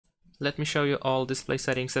Let me show you all display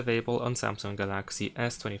settings available on Samsung Galaxy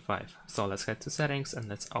S25. So let's head to settings and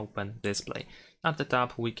let's open display. At the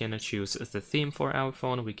top we can choose the theme for our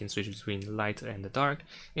phone. We can switch between light and the dark,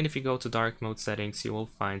 and if you go to dark mode settings you will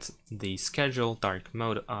find the schedule dark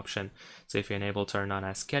mode option. So if you enable turn on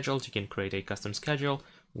as scheduled, you can create a custom schedule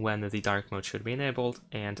when the dark mode should be enabled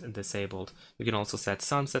and disabled. You can also set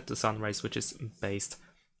sunset to sunrise, which is based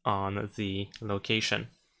on the location.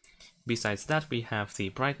 Besides that, we have the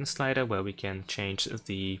brightness slider where we can change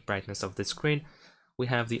the brightness of the screen. We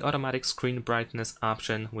have the automatic screen brightness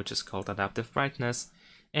option, which is called adaptive brightness.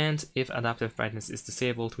 And if adaptive brightness is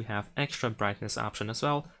disabled, we have extra brightness option as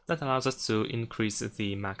well that allows us to increase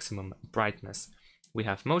the maximum brightness. We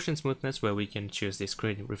have motion smoothness where we can choose the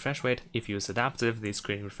screen refresh rate. If you use adaptive, the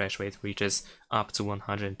screen refresh rate reaches up to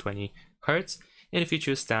 120 Hz. And if you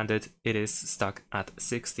choose standard, it is stuck at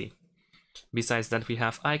 60. Besides that, we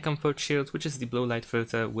have Eye Comfort Shield, which is the blue light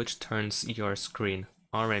filter which turns your screen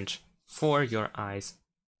orange for your eyes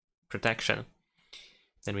protection.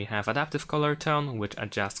 Then we have Adaptive Color Tone, which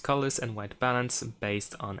adjusts colors and white balance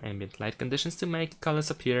based on ambient light conditions to make colors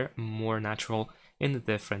appear more natural in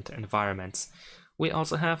different environments. We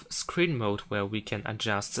also have Screen Mode, where we can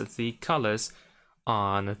adjust the colors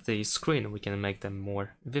on the screen. We can make them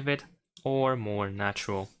more vivid or more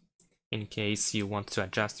natural. In case you want to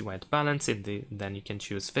adjust the white balance, then you can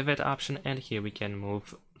choose vivid option, and here we can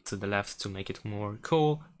move to the left to make it more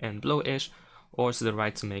cool and bluish, or to the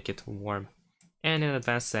right to make it warm. And in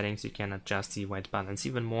advanced settings you can adjust the white balance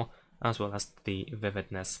even more, as well as the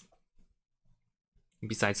vividness.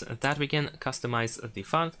 Besides that, we can customize the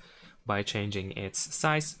font by changing its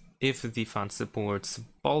size. If the font supports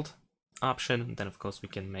bold option, then of course we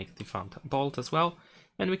can make the font bold as well.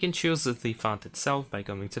 And we can choose the font itself by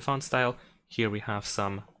going to font style. Here we have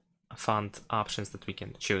some font options that we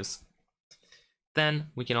can choose. Then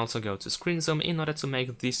we can also go to screen zoom in order to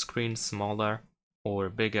make the screen smaller or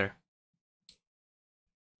bigger.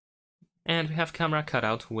 And we have camera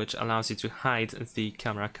cutout, which allows you to hide the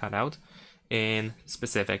camera cutout in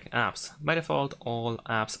specific apps. By default, all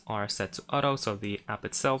apps are set to auto, so the app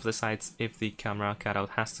itself decides if the camera cutout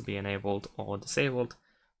has to be enabled or disabled.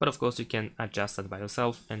 But of course you can adjust that by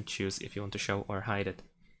yourself and choose if you want to show or hide it.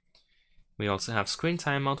 We also have screen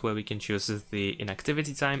time mode, where we can choose the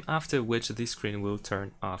inactivity time, after which the screen will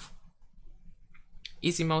turn off.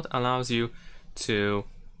 Easy mode allows you to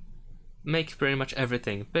make pretty much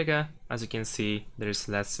everything bigger. As you can see, there's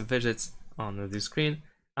less widgets on the screen,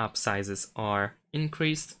 app sizes are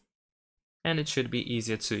increased, and it should be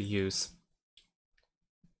easier to use.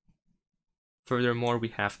 Furthermore, we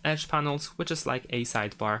have edge panels, which is like a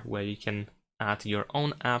sidebar where you can add your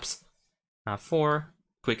own apps for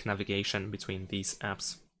quick navigation between these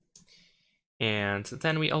apps. And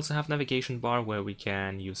then we also have navigation bar, where we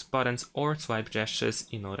can use buttons or swipe gestures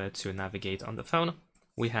in order to navigate on the phone.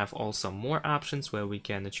 We have also more options where we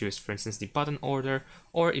can choose, for instance, the button order,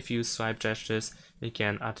 or if you use swipe gestures, you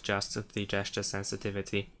can adjust the gesture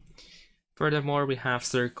sensitivity. Furthermore, we have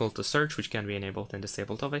circle to search, which can be enabled and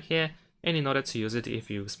disabled over here. And in order to use it,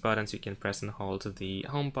 if you use buttons, you can press and hold the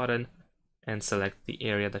home button and select the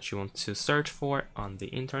area that you want to search for on the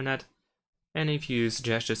internet. And if you use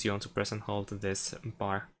gestures, you want to press and hold this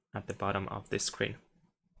bar at the bottom of the screen.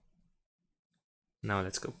 Now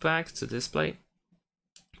let's go back to display.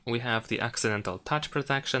 We have the accidental touch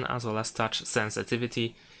protection as well as touch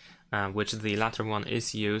sensitivity, which the latter one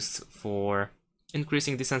is used for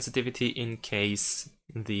increasing the sensitivity in case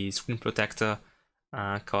the screen protector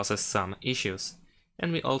causes some issues.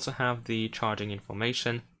 And we also have the charging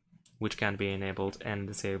information, which can be enabled and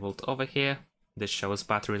disabled over here. This shows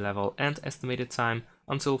battery level and estimated time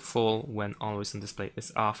until full when always on display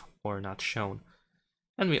is off or not shown.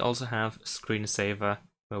 And we also have screensaver,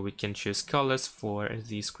 where we can choose colors for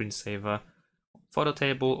the screensaver, photo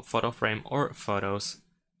table, photo frame, or photos.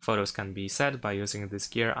 Photos can be set by using this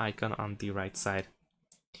gear icon on the right side.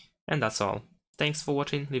 And that's all. Thanks for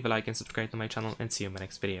watching, leave a like and subscribe to my channel, and see you in my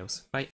next videos. Bye!